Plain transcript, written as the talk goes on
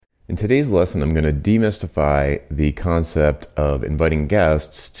In today's lesson, I'm going to demystify the concept of inviting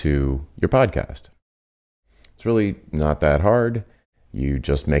guests to your podcast. It's really not that hard. You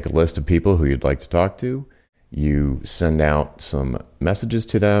just make a list of people who you'd like to talk to. You send out some messages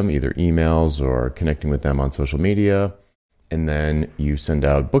to them, either emails or connecting with them on social media. And then you send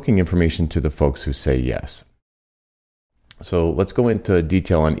out booking information to the folks who say yes. So let's go into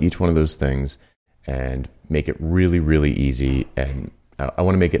detail on each one of those things and make it really, really easy. And I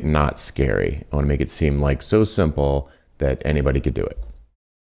want to make it not scary. I want to make it seem like so simple that anybody could do it.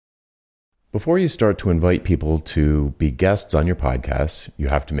 Before you start to invite people to be guests on your podcast, you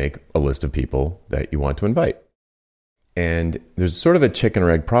have to make a list of people that you want to invite. And there's sort of a chicken or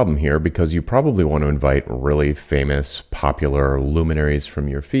egg problem here because you probably want to invite really famous, popular luminaries from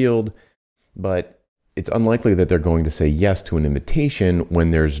your field, but it's unlikely that they're going to say yes to an invitation when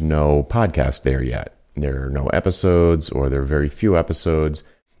there's no podcast there yet. There are no episodes, or there are very few episodes.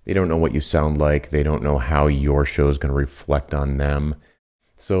 They don't know what you sound like. They don't know how your show is going to reflect on them.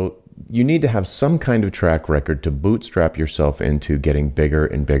 So you need to have some kind of track record to bootstrap yourself into getting bigger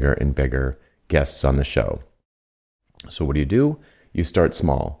and bigger and bigger guests on the show. So what do? You start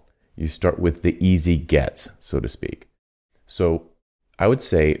small. You start with the easy gets, so to speak. So I would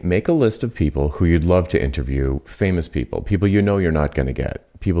say make a list of people who you'd love to interview, famous people you know you're not going to get,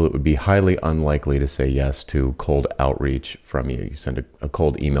 people that would be highly unlikely to say yes to cold outreach from you. You send a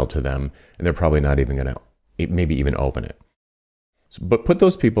cold email to them, and they're probably not even going to maybe even open it. So, but put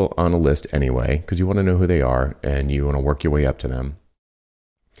those people on a list anyway, because you want to know who they are, and you want to work your way up to them.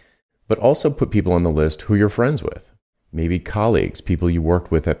 But also put people on the list who you're friends with. Maybe colleagues, people you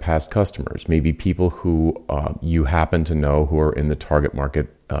worked with at past customers, maybe people who you happen to know who are in the target market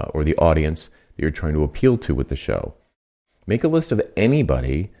or the audience that you're trying to appeal to with the show. Make a list of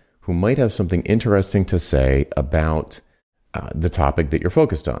anybody who might have something interesting to say about the topic that you're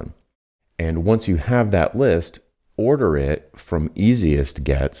focused on. And once you have that list, order it from easiest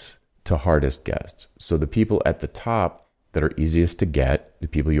gets to hardest gets. So the people at the top that are easiest to get, the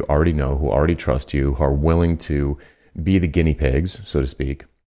people you already know, who already trust you, who are willing to be the guinea pigs, so to speak,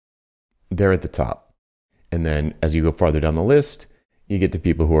 they're at the top. And then as you go farther down the list, you get to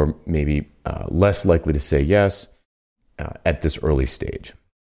people who are maybe less likely to say yes at this early stage.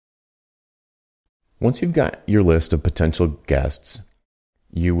 Once you've got your list of potential guests,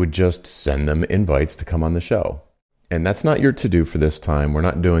 you would just send them invites to come on the show. And that's not your to-do for this time. We're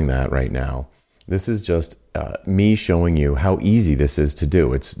not doing that right now. This is just me showing you how easy this is to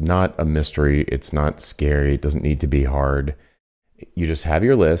do. It's not a mystery. It's not scary. It doesn't need to be hard. You just have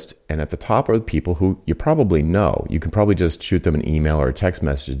your list, and at the top are the people who you probably know. You can probably just shoot them an email or a text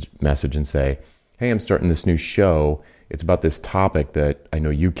message and say, hey, I'm starting this new show. It's about this topic that I know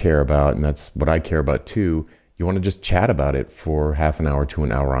you care about, and that's what I care about too. You want to just chat about it for half an hour to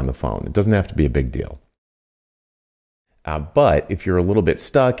an hour on the phone. It doesn't have to be a big deal. But if you're a little bit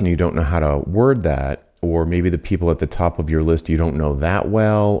stuck and you don't know how to word that, or maybe the people at the top of your list you don't know that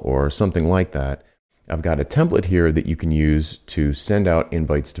well, or something like that, I've got a template here that you can use to send out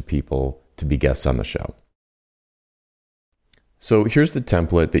invites to people to be guests on the show. So here's the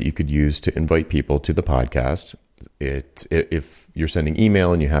template that you could use to invite people to the podcast. If you're sending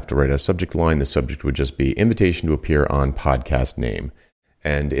email and you have to write a subject line, the subject would just be invitation to appear on podcast name.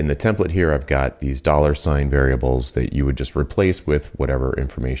 And in the template here, I've got these $sign variables that you would just replace with whatever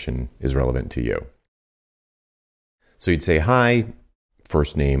information is relevant to you. So you'd say, hi,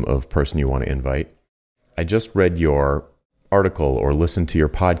 first name of person you want to invite. I just read your article or listened to your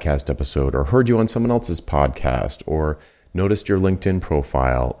podcast episode or heard you on someone else's podcast or noticed your LinkedIn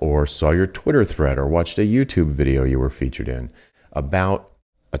profile or saw your Twitter thread or watched a YouTube video you were featured in about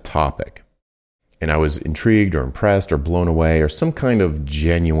a topic. And I was intrigued or impressed or blown away or some kind of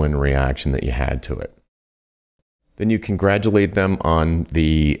genuine reaction that you had to it. Then you congratulate them on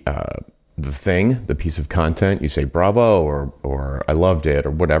the piece of content. You say bravo or I loved it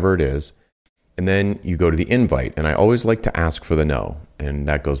or whatever it is. And then you go to the invite. And I always like to ask for the no. And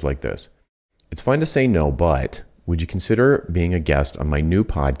that goes like this. It's fine to say no, but would you consider being a guest on my new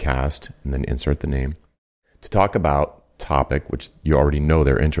podcast, and then insert the name, to talk about topic, which you already know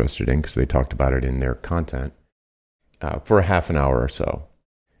they're interested in because they talked about it in their content, for a half an hour or so.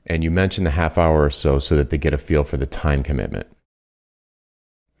 And you mention the half hour or so that they get a feel for the time commitment.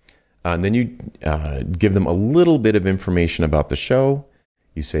 And then you give them a little bit of information about the show.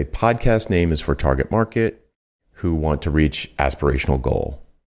 You say podcast name is for target market who want to reach aspirational goal.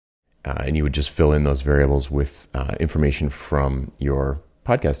 And you would just fill in those variables with information from your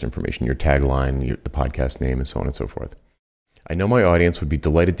podcast information, your tagline, the podcast name, and so on and so forth. I know my audience would be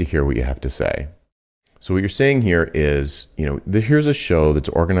delighted to hear what you have to say. So what you're saying here is, here's a show that's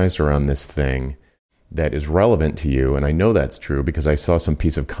organized around this thing that is relevant to you. And I know that's true because I saw some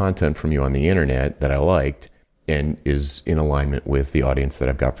piece of content from you on the internet that I liked and is in alignment with the audience that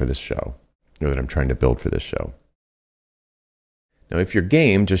I've got for this show, or that I'm trying to build for this show. Now, if you're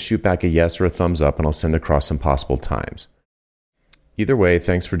game, just shoot back a yes or a thumbs up and I'll send across some possible times. Either way,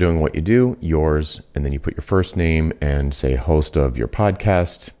 thanks for doing what you do, yours, and then you put your first name and say host of your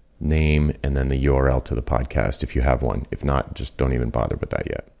podcast name and then the URL to the podcast if you have one. If not, just don't even bother with that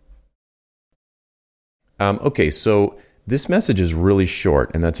yet. Okay, so this message is really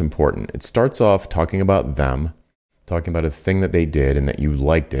short, and that's important. It starts off talking about them, talking about a thing that they did and that you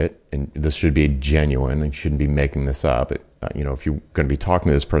liked it, and this should be genuine, and you shouldn't be making this up. If you're going to be talking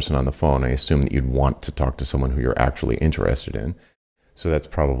to this person on the phone, I assume that you'd want to talk to someone who you're actually interested in, so that's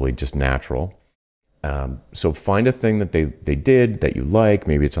probably just natural. So find a thing that they did that you like,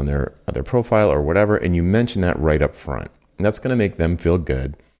 maybe it's on their profile or whatever, and you mention that right up front. And that's going to make them feel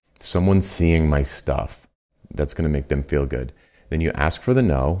good. Someone's seeing my stuff. That's going to make them feel good. Then you ask for the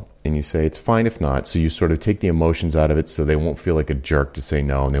no, and you say it's fine if not. So you sort of take the emotions out of it so they won't feel like a jerk to say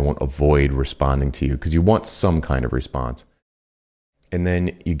no, and they won't avoid responding to you because you want some kind of response. And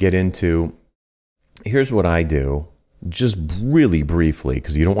then you get into, here's what I do, just really briefly,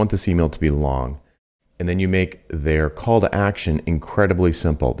 because you don't want this email to be long. And then you make their call to action incredibly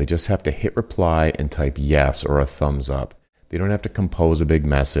simple. They just have to hit reply and type yes or a thumbs up. They don't have to compose a big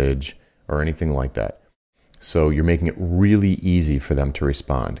message or anything like that. So you're making it really easy for them to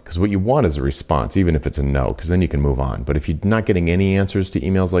respond. Because what you want is a response, even if it's a no, because then you can move on. But if you're not getting any answers to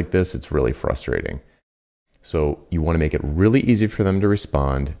emails like this, it's really frustrating. So you want to make it really easy for them to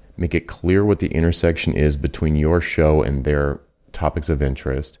respond, make it clear what the intersection is between your show and their topics of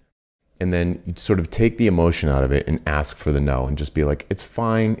interest, and then you sort of take the emotion out of it and ask for the no and just be like, it's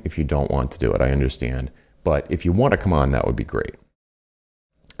fine if you don't want to do it, I understand. But if you want to come on, that would be great.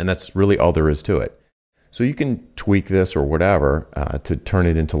 And that's really all there is to it. So you can tweak this or whatever to turn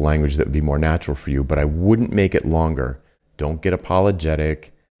it into language that would be more natural for you, but I wouldn't make it longer. Don't get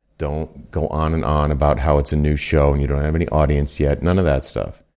apologetic. Don't go on and on about how it's a new show and you don't have any audience yet. None of that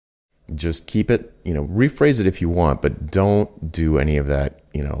stuff. Just keep it, rephrase it if you want, but don't do any of that.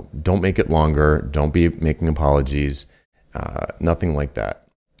 Don't make it longer. Don't be making apologies. Nothing like that.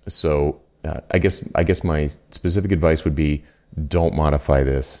 So I guess my specific advice would be don't modify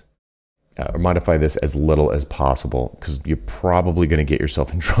this. Or modify this as little as possible, because you're probably going to get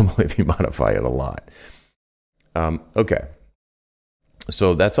yourself in trouble if you modify it a lot. Okay,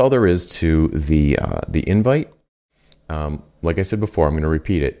 so that's all there is to the invite. Like I said before, I'm going to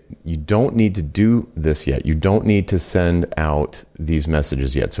repeat it. You don't need to do this yet. You don't need to send out these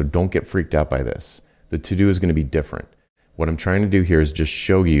messages yet. So don't get freaked out by this. The to-do is going to be different. What I'm trying to do here is just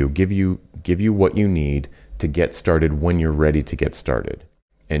show you, give you what you need to get started when you're ready to get started.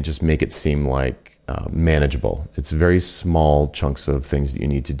 And just make it seem like manageable. It's very small chunks of things that you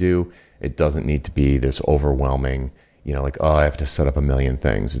need to do. It doesn't need to be this overwhelming, I have to set up a million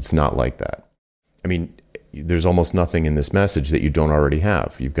things. It's not like that. I mean, there's almost nothing in this message that you don't already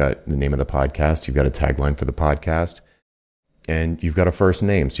have. You've got the name of the podcast, you've got a tagline for the podcast, and you've got a first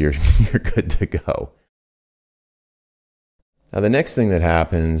name, so you're good to go. Now, the next thing that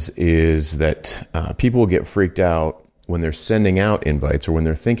happens is that people will get freaked out when they're sending out invites or when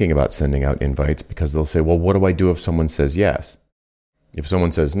they're thinking about sending out invites, because they'll say, well, what do I do if someone says yes? If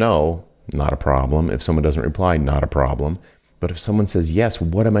someone says no, not a problem. If someone doesn't reply, not a problem. But if someone says yes,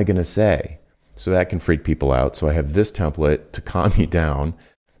 what am I going to say? So that can freak people out. So I have this template to calm you down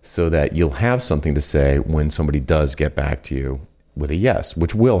so that you'll have something to say when somebody does get back to you with a yes,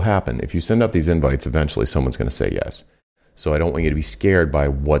 which will happen. If you send out these invites, eventually someone's going to say yes. So I don't want you to be scared by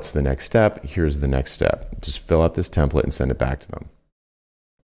what's the next step. Here's the next step. Just fill out this template and send it back to them.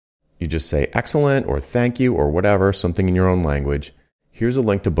 You just say excellent or thank you or whatever, something in your own language. Here's a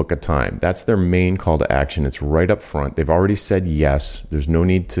link to book a time. That's their main call to action. It's right up front. They've already said yes. There's no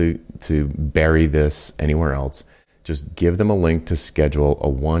need to bury this anywhere else. Just give them a link to schedule a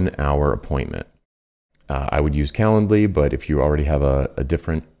 1-hour appointment. I would use Calendly, but if you already have a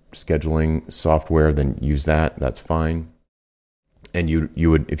different scheduling software, then use that. That's fine. And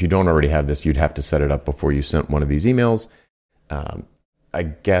you would, if you don't already have this, you'd have to set it up before you sent one of these emails. I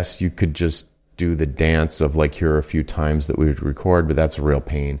guess you could just do the dance of like, here are a few times that we would record, but that's a real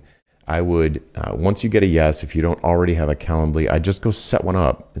pain. I would, once you get a yes, if you don't already have a Calendly, I just go set one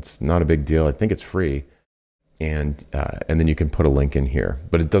up. It's not a big deal. I think it's free. And then you can put a link in here,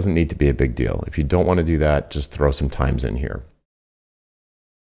 but it doesn't need to be a big deal. If you don't want to do that, just throw some times in here.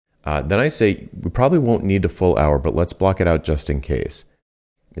 Then I say, we probably won't need a full hour, but let's block it out just in case.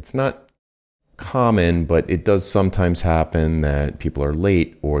 It's not common, but it does sometimes happen that people are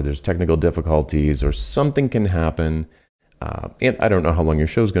late or there's technical difficulties or something can happen. And I don't know how long your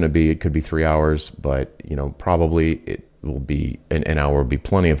show is going to be. It could be 3 hours, but probably it will be an hour will be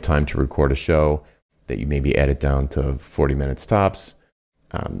plenty of time to record a show that you maybe edit down to 40 minutes tops,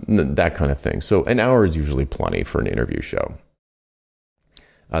 that kind of thing. So an hour is usually plenty for an interview show.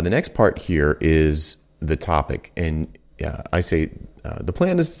 The next part here is the topic. And I say the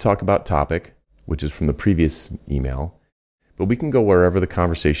plan is to talk about topic, which is from the previous email. But we can go wherever the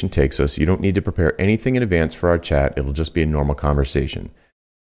conversation takes us. You don't need to prepare anything in advance for our chat. It'll just be a normal conversation.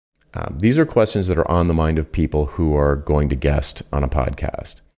 These are questions that are on the mind of people who are going to guest on a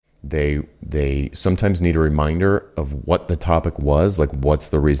podcast. They sometimes need a reminder of what the topic was, like what's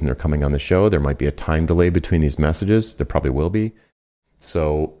the reason they're coming on the show. There might be a time delay between these messages. There probably will be.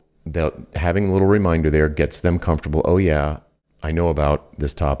 So having a little reminder there gets them comfortable. Oh yeah, I know about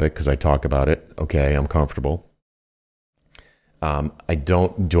this topic because I talk about it. Okay, I'm comfortable.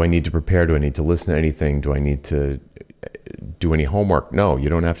 Do I need to prepare? Do I need to listen to anything? Do I need to do any homework? No, you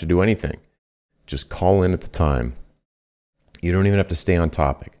don't have to do anything. Just call in at the time. You don't even have to stay on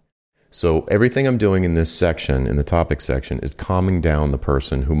topic. So everything I'm doing in this section, in the topic section, is calming down the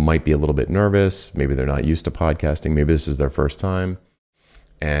person who might be a little bit nervous. Maybe they're not used to podcasting. Maybe this is their first time.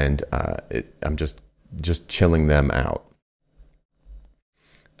 And I'm just chilling them out.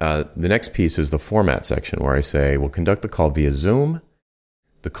 The next piece is the format section where I say, we'll conduct the call via Zoom.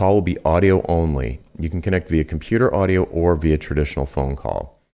 The call will be audio only. You can connect via computer audio or via traditional phone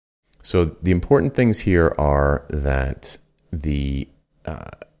call. So the important things here are that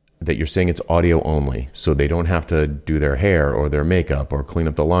that you're saying it's audio only. So they don't have to do their hair or their makeup or clean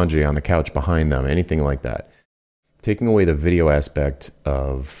up the laundry on the couch behind them, anything like that. Taking away the video aspect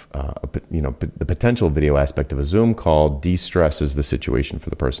of, the potential video aspect of a Zoom call de-stresses the situation for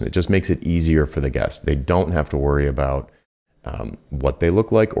the person. It just makes it easier for the guest. They don't have to worry about what they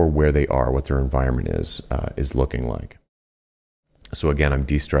look like or where they are, what their environment is looking like. So again, I'm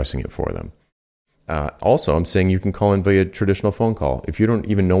de-stressing it for them. Also, I'm saying you can call in via traditional phone call. If you don't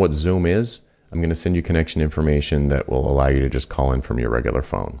even know what Zoom is, I'm going to send you connection information that will allow you to just call in from your regular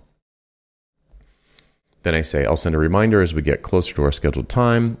phone. Then I say, I'll send a reminder as we get closer to our scheduled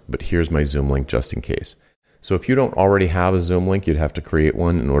time, but here's my Zoom link just in case. So if you don't already have a Zoom link, you'd have to create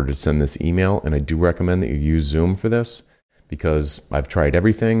one in order to send this email. And I do recommend that you use Zoom for this because I've tried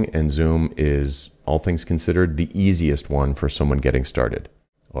everything and Zoom is, all things considered, the easiest one for someone getting started.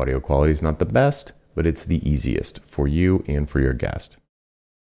 Audio quality is not the best, but it's the easiest for you and for your guest.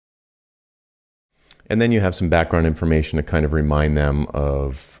 And then you have some background information to kind of remind them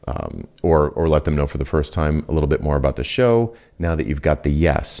of, or let them know for the first time a little bit more about the show. Now that you've got the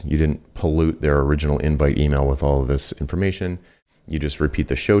yes, you didn't pollute their original invite email with all of this information. You just repeat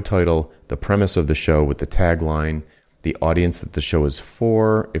the show title, the premise of the show with the tagline, the audience that the show is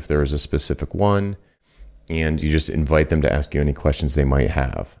for, if there is a specific one, and you just invite them to ask you any questions they might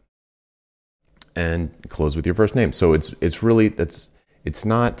have. And close with your first name. So it's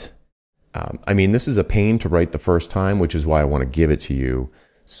not. This is a pain to write the first time, which is why I want to give it to you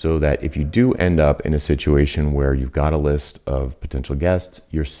so that if you do end up in a situation where you've got a list of potential guests,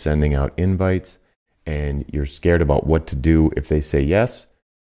 you're sending out invites and you're scared about what to do if they say yes,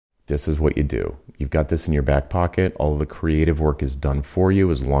 this is what you do. You've got this in your back pocket. All of the creative work is done for you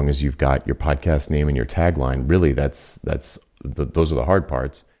as long as you've got your podcast name and your tagline. Really, those are the hard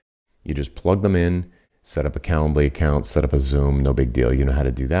parts. You just plug them in, set up a Calendly account, set up a Zoom, no big deal. You know how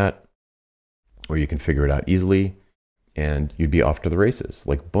to do that. Or you can figure it out easily and you'd be off to the races.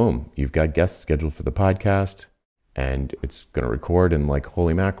 Like, boom, you've got guests scheduled for the podcast and it's going to record, and like,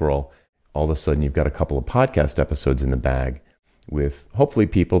 holy mackerel, all of a sudden you've got a couple of podcast episodes in the bag with hopefully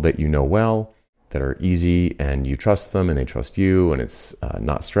people that you know well, that are easy and you trust them and they trust you and it's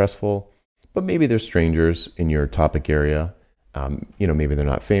not stressful. But maybe they're strangers in your topic area. Maybe they're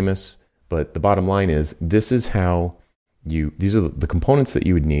not famous. But the bottom line is, these are the components that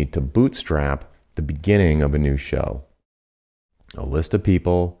you would need to bootstrap the beginning of a new show. A list of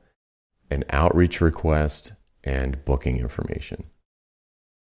people, an outreach request, and booking information.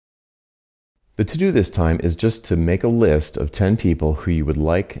 The to-do this time is just to make a list of 10 people who you would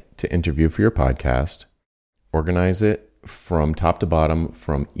like to interview for your podcast, organize it from top to bottom,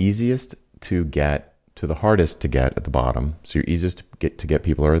 from easiest to get to the hardest to get at the bottom. So your easiest to get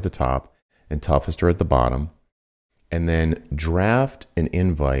people are at the top and toughest are at the bottom. And then draft an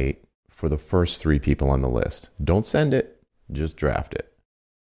invite for the first 3 people on the list. Don't send it, just draft it.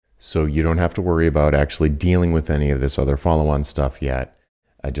 So you don't have to worry about actually dealing with any of this other follow-on stuff yet.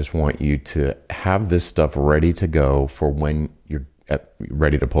 I just want you to have this stuff ready to go for when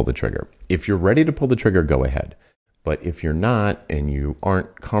ready to pull the trigger. If you're ready to pull the trigger, go ahead. But if you're not and you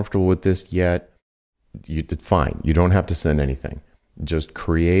aren't comfortable with this yet, it's fine. You don't have to send anything. Just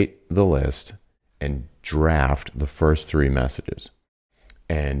create the list and draft the first 3 messages.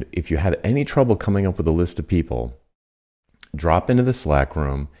 And if you have any trouble coming up with a list of people, drop into the Slack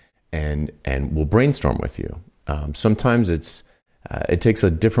room and we'll brainstorm with you. Sometimes it takes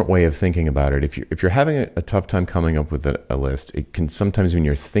a different way of thinking about it. If you're having a tough time coming up with a list, it can sometimes mean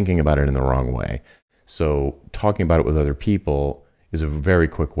you're thinking about it in the wrong way. So talking about it with other people is a very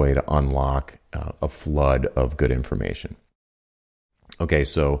quick way to unlock a flood of good information. Okay,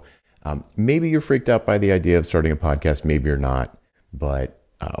 so maybe you're freaked out by the idea of starting a podcast, maybe you're not, but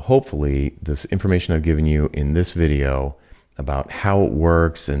hopefully this information I've given you in this video about how it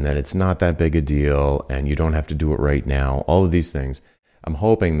works and that it's not that big a deal and you don't have to do it right now, all of these things, I'm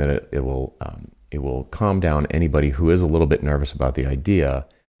hoping that it will calm down anybody who is a little bit nervous about the idea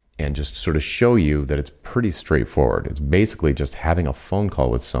and just sort of show you that it's pretty straightforward. It's basically just having a phone call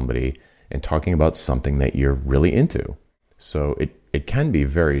with somebody and talking about something that you're really into. So it can be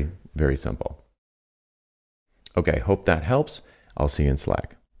very, very simple. Okay, hope that helps. I'll see you in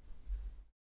Slack.